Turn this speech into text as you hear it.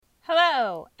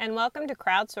Hello, and welcome to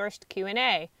Crowdsourced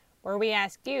Q&A, where we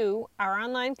ask you, our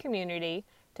online community,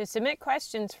 to submit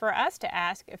questions for us to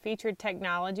ask a featured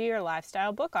technology or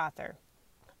lifestyle book author.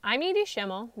 I'm Edie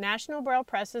Schimmel, National Braille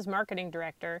Press's Marketing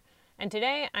Director, and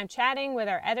today I'm chatting with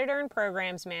our Editor and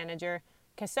Programs Manager,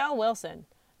 Cassell Wilson,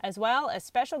 as well as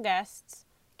special guests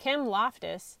Kim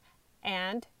Loftus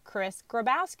and Chris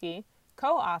Grabowski,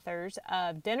 co-authors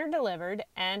of Dinner Delivered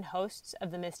and hosts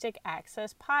of the Mystic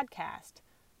Access podcast.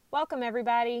 Welcome,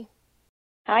 everybody.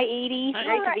 Hi, Edie. Hi.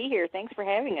 Great to be here. Thanks for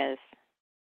having us.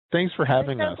 Thanks for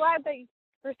having us.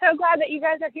 We're so glad that you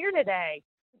guys are here today.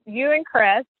 You and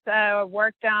Chris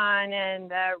worked on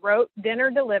and wrote Dinner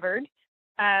Delivered,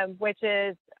 which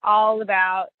is all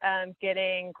about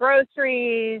getting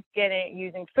groceries,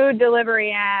 using food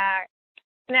delivery app,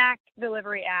 snack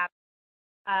delivery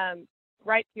apps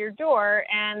right to your door,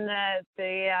 and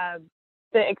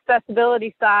the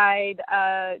accessibility side,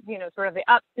 sort of the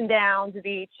ups and downs of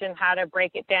each, and how to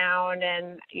break it down,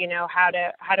 and how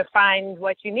to find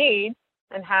what you need,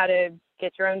 and how to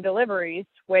get your own deliveries.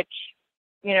 Which,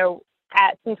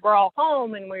 since we're all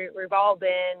home and we've all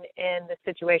been in the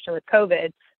situation with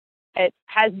COVID, it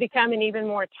has become an even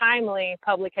more timely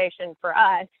publication for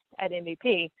us at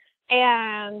MVP.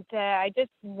 And I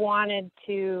just wanted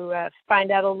to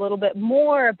find out a little bit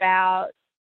more about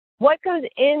what goes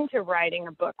into writing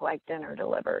a book like Dinner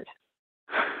Delivered.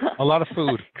 A lot of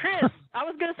food. Chris, I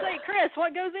was going to say, Chris,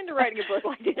 what goes into writing a book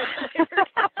like Dinner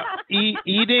Delivered?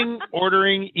 Eating,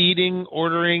 ordering, eating,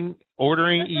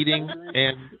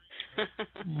 and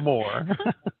more.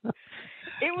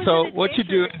 It was So an what you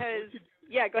do? because,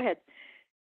 yeah, go ahead.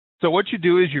 So what you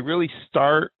do is you really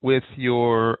start with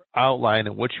your outline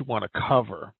and what you want to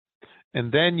cover,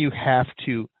 and then you have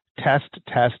to test,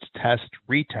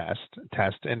 retest,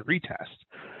 test, and retest,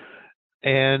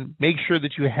 and make sure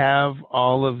that you have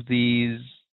all of these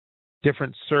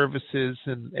different services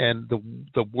and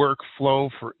the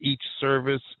workflow for each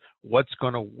service, what's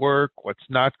going to work, what's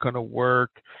not going to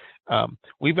work.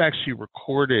 We've actually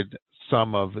recorded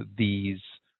some of these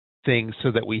things so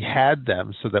that we had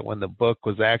them, so that when the book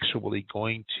was actually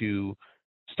going to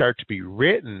start to be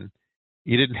written,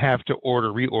 you didn't have to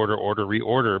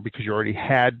reorder, because you already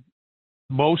had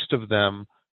most of them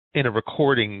in a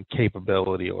recording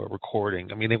capability or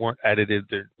recording. I mean, they weren't edited.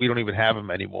 We don't even have them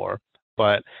anymore,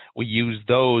 but we used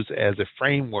those as a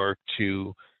framework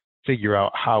to figure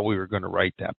out how we were going to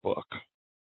write that book.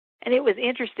 And it was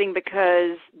interesting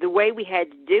because the way we had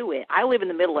to do it, I live in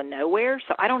the middle of nowhere,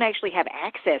 so I don't actually have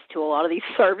access to a lot of these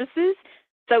services.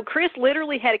 So Chris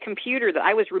literally had a computer that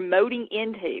I was remoting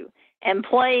into and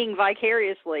playing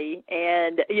vicariously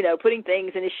and, putting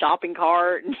things in his shopping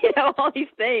cart and, all these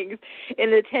things in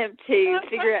an attempt to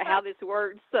figure out how this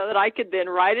worked so that I could then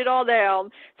write it all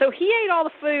down. So he ate all the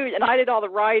food and I did all the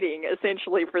writing,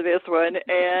 essentially, for this one.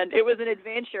 And it was an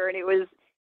adventure, and it was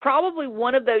probably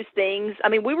one of those things. I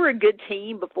mean, we were a good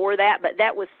team before that, but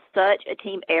that was such a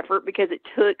team effort because it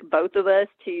took both of us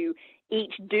to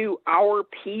each do our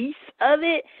piece of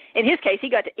it. In his case, he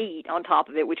got to eat on top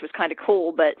of it, which was kind of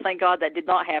cool, but thank God that did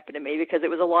not happen to me because it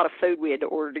was a lot of food we had to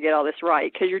order to get all this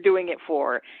right, because you're doing it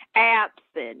for apps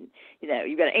and,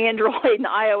 you've got Android and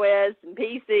iOS and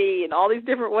PC and all these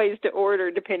different ways to order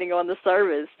depending on the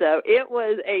service. So it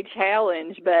was a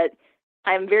challenge, but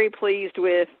I'm very pleased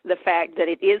with the fact that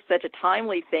it is such a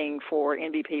timely thing for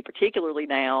MVP, particularly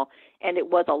now, and it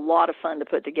was a lot of fun to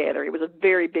put together. It was a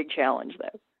very big challenge,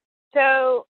 though.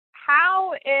 So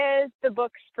how is the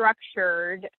book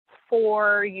structured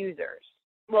for users?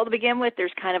 Well, to begin with,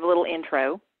 there's kind of a little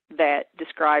intro that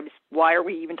describes why are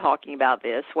we even talking about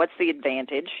this? What's the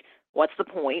advantage? What's the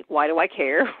point? Why do I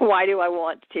care? Why do I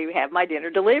want to have my dinner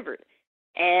delivered?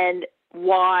 And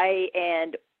why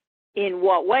and in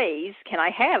what ways can I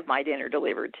have my dinner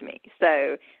delivered to me?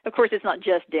 So, of course, it's not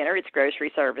just dinner. It's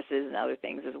grocery services and other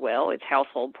things as well. It's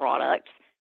household products.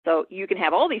 So you can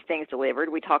have all these things delivered.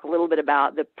 We talk a little bit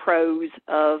about the pros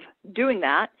of doing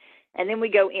that. And then we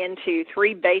go into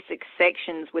 3 basic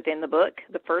sections within the book.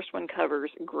 The first one covers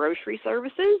grocery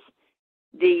services.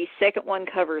 The second one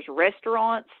covers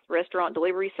restaurant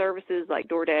delivery services like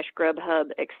DoorDash,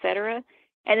 Grubhub, etc.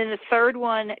 And then the third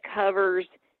one covers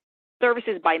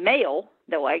services by mail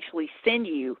that will actually send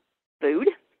you food,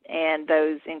 and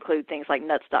those include things like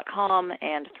nuts.com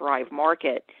and Thrive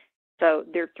Market. So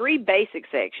there are 3 basic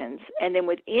sections, and then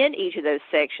within each of those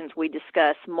sections, we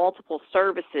discuss multiple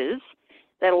services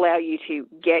that allow you to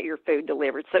get your food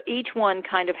delivered. So each one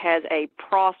kind of has a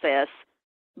process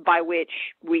by which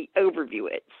we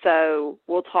overview it. So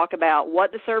we'll talk about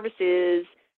what the service is,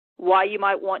 why you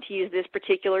might want to use this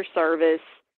particular service,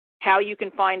 how you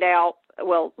can find out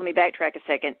well, let me backtrack a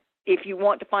second. If you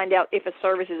want to find out if a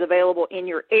service is available in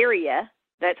your area,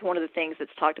 that's one of the things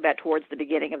that's talked about towards the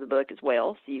beginning of the book as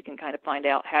well. So you can kind of find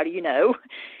out, how do you know?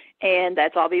 And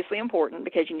that's obviously important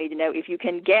because you need to know if you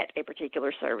can get a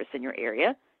particular service in your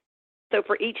area. So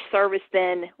for each service,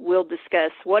 then, we'll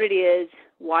discuss what it is,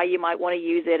 why you might want to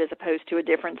use it as opposed to a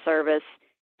different service,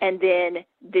 and then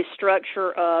the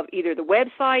structure of either the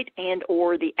website and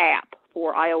or the app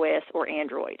for iOS or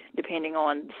Android, depending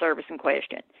on the service in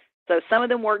question. So some of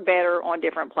them work better on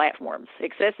different platforms.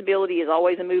 Accessibility is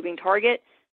always a moving target,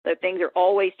 so things are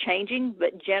always changing,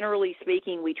 but generally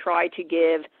speaking, we try to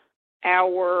give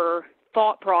our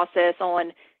thought process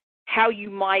on how you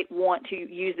might want to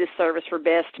use this service for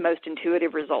best, most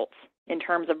intuitive results in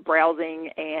terms of browsing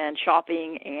and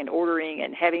shopping and ordering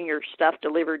and having your stuff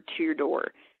delivered to your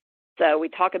door. So we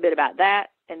talk a bit about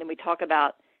that, and then we talk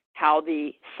about how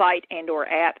the site and or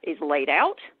app is laid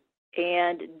out,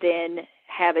 and then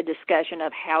have a discussion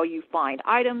of how you find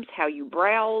items, how you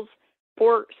browse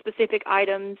for specific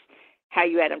items, how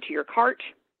you add them to your cart,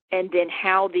 and then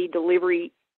how the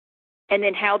delivery and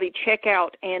then how the checkout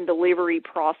and delivery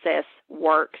process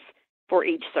works for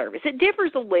each service. It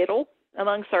differs a little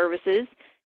among services,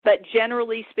 but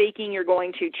generally speaking, you're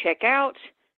going to check out,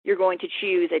 you're going to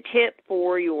choose a tip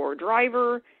for your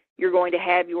driver, you're going to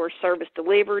have your service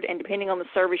delivered, and depending on the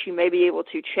service, you may be able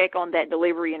to check on that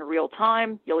delivery in real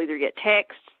time. You'll either get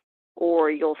text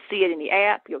or you'll see it in the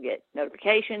app, you'll get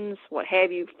notifications, what have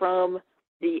you, from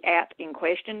the app in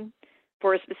question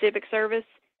for a specific service.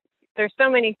 There's so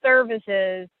many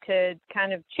services to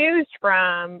kind of choose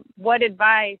from. What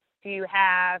advice do you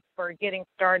have for getting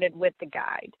started with the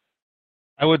guide?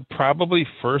 I would probably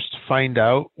first find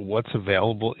out what's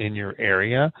available in your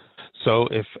area. So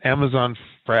if Amazon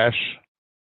Fresh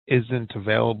isn't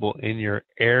available in your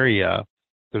area,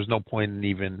 there's no point in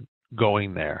even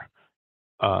going there.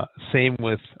 Same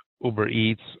with Uber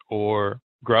Eats or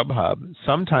Grubhub.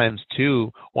 Sometimes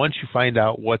too, once you find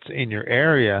out what's in your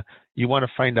area, you want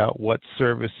to find out what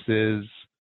services,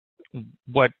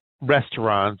 what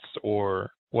restaurants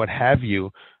or what have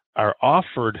you are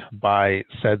offered by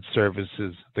said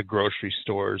services, the grocery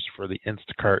stores for the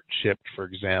Instacart shipped, for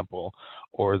example,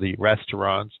 or the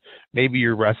restaurants. Maybe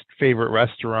your favorite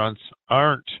restaurants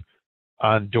aren't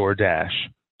on DoorDash,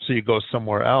 so you go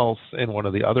somewhere else in one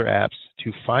of the other apps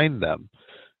to find them.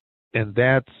 And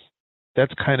that's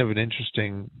kind of an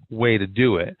interesting way to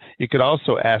do it. You could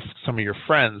also ask some of your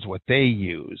friends what they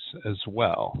use as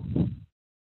well.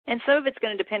 And some of it's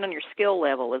going to depend on your skill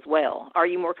level as well. Are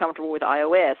you more comfortable with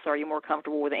iOS? Are you more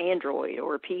comfortable with Android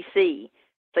or PC?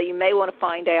 So you may want to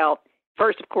find out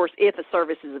first, of course, if a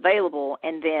service is available,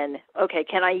 and then, okay,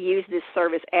 can I use this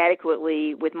service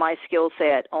adequately with my skill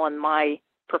set on my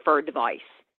preferred device?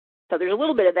 So there's a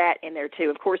little bit of that in there too.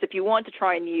 Of course, if you want to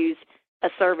try and use a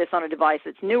service on a device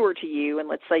that's newer to you, and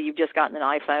let's say you've just gotten an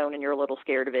iPhone and you're a little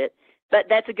scared of it, but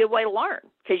that's a good way to learn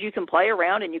because you can play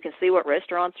around and you can see what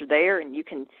restaurants are there and you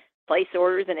can place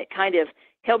orders, and it kind of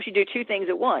helps you do two things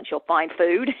at once. You'll find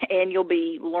food and you'll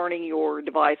be learning your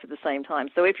device at the same time.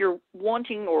 So if you're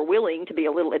wanting or willing to be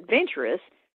a little adventurous,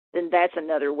 then that's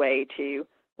another way to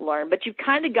learn. But you've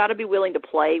kind of got to be willing to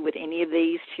play with any of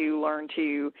these to learn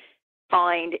to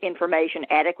find information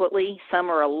adequately. Some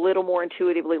are a little more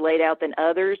intuitively laid out than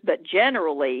others, but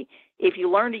generally, if you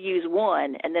learn to use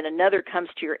one and then another comes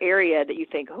to your area that you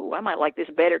think, oh, I might like this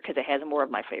better because it has more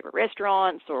of my favorite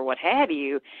restaurants or what have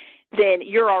you, then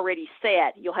you're already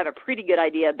set. You'll have a pretty good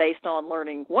idea based on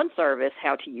learning one service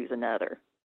how to use another.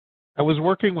 I was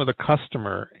working with a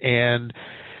customer, and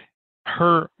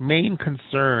her main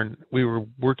concern, we were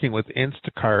working with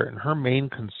Instacart, and her main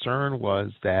concern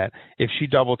was that if she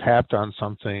double tapped on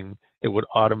something, it would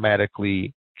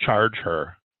automatically charge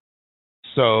her.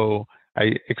 So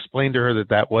I explained to her that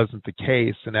that wasn't the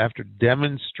case, and after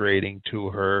demonstrating to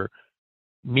her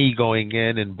me going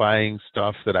in and buying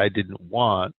stuff that I didn't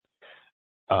want,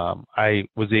 I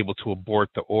was able to abort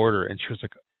the order. And she was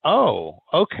like, oh,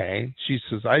 okay. She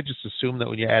says, I just assumed that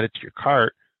when you add it to your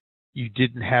cart, you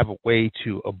didn't have a way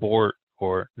to abort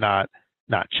or not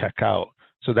check out.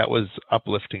 So that was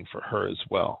uplifting for her as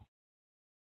well.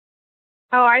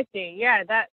 Oh, I see. Yeah,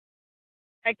 that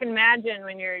I can imagine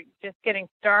when you're just getting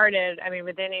started. I mean,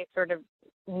 with any sort of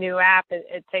new app,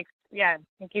 it takes, yeah,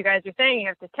 like you guys are saying, you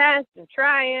have to test and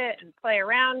try it and play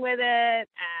around with it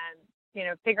and, you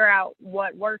know, figure out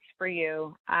what works for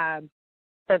you.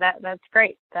 So that's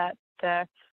great. That,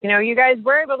 you know, you guys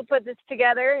were able to put this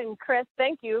together. And Chris,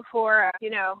 thank you for, you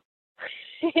know,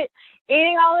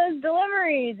 eating all those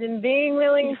deliveries and being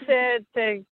willing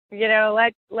to you know,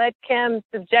 let Kim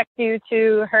subject you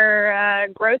to her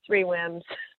grocery whims.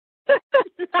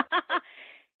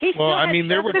 He Well, still I had mean,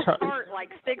 there were this times. part like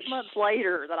 6 months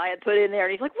later that I had put in there,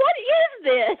 and he's like, "What is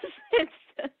this?" It's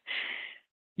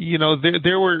You know,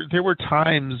 there were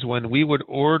times when we would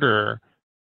order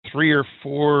 3 or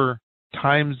 4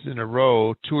 times in a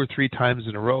row, 2 or 3 times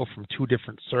in a row from 2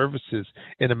 different services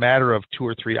in a matter of 2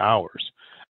 or 3 hours.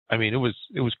 I mean, it was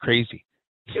crazy.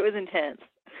 it was intense.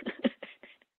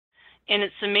 And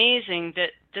it's amazing that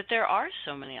there are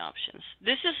so many options.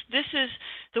 This is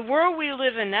the world we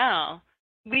live in now.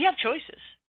 We have choices.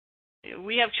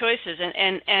 We have choices,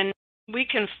 and we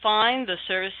can find the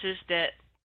services that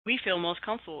we feel most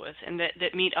comfortable with and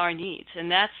that meet our needs.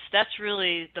 And that's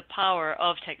really the power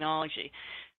of technology.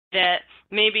 That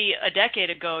maybe a decade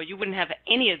ago you wouldn't have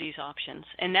any of these options,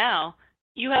 and now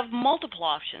you have multiple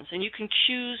options, and you can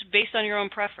choose based on your own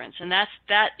preference. And that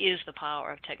is the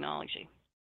power of technology.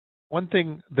 One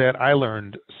thing that I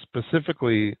learned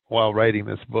specifically while writing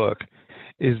this book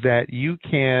is that you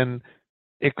can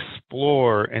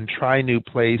explore and try new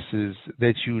places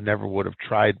that you never would have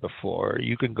tried before.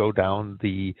 You can go down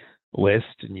the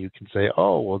list and you can say,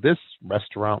 oh, well, this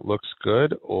restaurant looks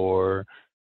good, or,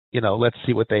 let's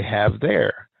see what they have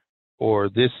there, or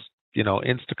this,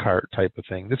 Instacart type of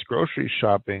thing. This grocery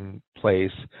shopping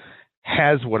place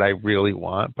has what I really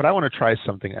want, but I want to try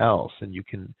something else. And you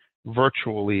can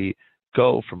virtually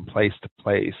go from place to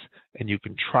place and you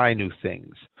can try new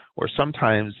things. Or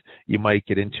sometimes you might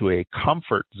get into a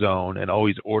comfort zone and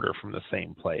always order from the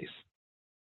same place.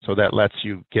 So that lets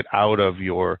you get out of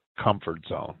your comfort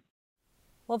zone.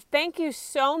 Well, thank you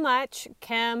so much,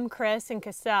 Kim, Chris, and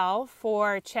Cassell,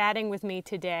 for chatting with me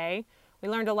today. We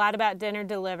learned a lot about Dinner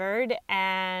Delivered,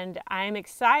 and I'm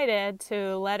excited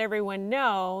to let everyone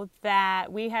know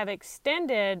that we have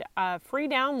extended free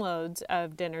downloads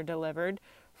of Dinner Delivered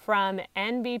from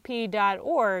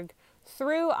nbp.org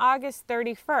through August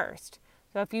 31st.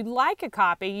 So if you'd like a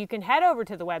copy, you can head over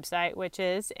to the website, which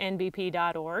is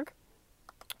nbp.org,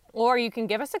 or you can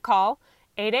give us a call,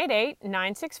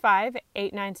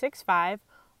 888-965-8965,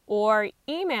 or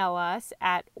email us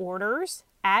at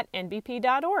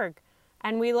orders@nbp.org.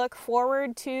 And we look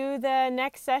forward to the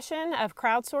next session of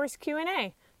Crowdsource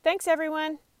Q&A. Thanks,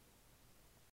 everyone.